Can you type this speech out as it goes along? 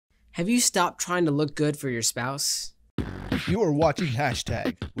Have you stopped trying to look good for your spouse? You are watching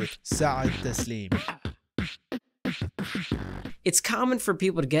Hashtag with Saad Tasleem. It's common for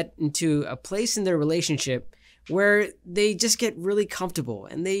people to get into a place in their relationship where they just get really comfortable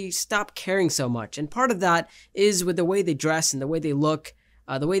and they stop caring so much. And part of that is with the way they dress and the way they look,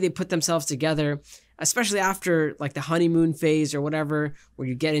 the way they put themselves together, especially after like the honeymoon phase or whatever, where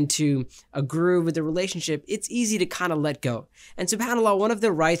you get into a groove with the relationship. It's easy to kind of let go. And subhanAllah, one of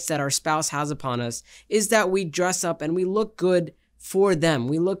the rights that our spouse has upon us is that we dress up and we look good for them.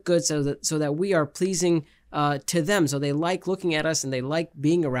 We look good so that we are pleasing to them, so they like looking at us and they like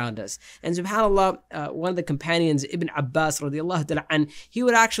being around us. And subhanAllah, one of the companions, Ibn Abbas radiallahu ta'ala an, he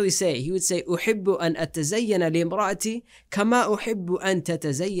would say, أُحِبُّ أَنْ أَتَزَيَّنَ لِإِمْرَأَتِي كَمَا أُحِبُّ أَنْ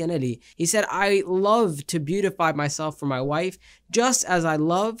تَتَزَيَّنَ لِي. He said, I love to beautify myself for my wife, just as I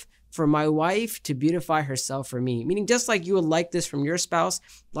love for my wife to beautify herself for me. Meaning, just like you would like this from your spouse,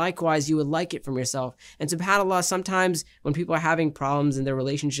 likewise you would like it from yourself. And subhanAllah, sometimes when people are having problems in their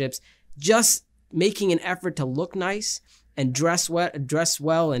relationships, just making an effort to look nice and dress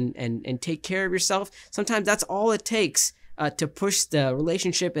well and take care of yourself, sometimes that's all it takes to push the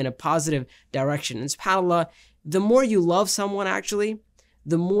relationship in a positive direction. And subhanAllah, the more you love someone, actually,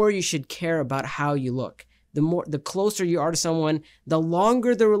 the more you should care about how you look. The closer you are to someone, the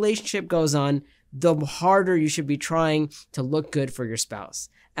longer the relationship goes on, the harder you should be trying to look good for your spouse.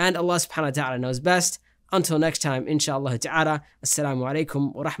 And Allah subhanahu wa ta'ala knows best. Until next time, inshallah ta'ala, assalamu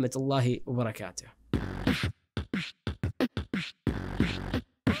alaikum wa rahmatullahi wa barakatuh.